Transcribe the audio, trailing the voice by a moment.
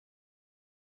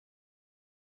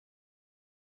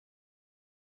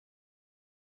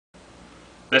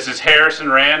This is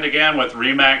Harrison Rand again with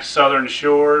RE/MAX Southern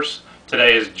Shores.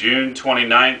 Today is June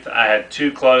 29th. I had two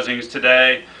closings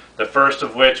today. The first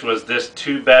of which was this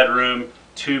 2-bedroom,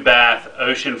 2-bath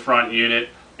oceanfront unit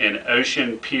in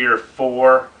Ocean Pier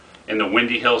 4 in the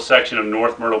Windy Hill section of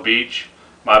North Myrtle Beach.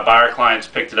 My buyer clients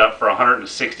picked it up for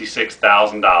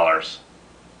 $166,000.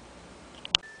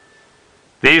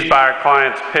 These buyer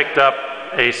clients picked up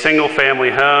a single-family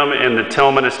home in the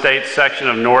Tillman Estates section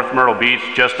of North Myrtle Beach,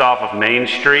 just off of Main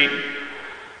Street.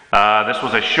 This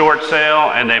was a short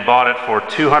sale, and they bought it for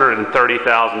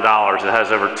 $230,000. It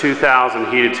has over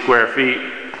 2,000 heated square feet,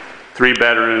 3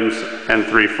 bedrooms, and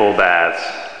 3 full baths.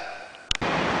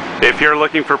 If you're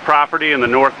looking for property in the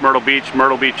North Myrtle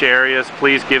Beach areas,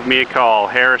 please give me a call.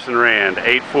 Harrison Rand,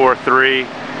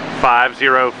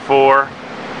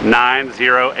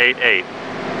 843-504-9088.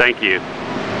 Thank you.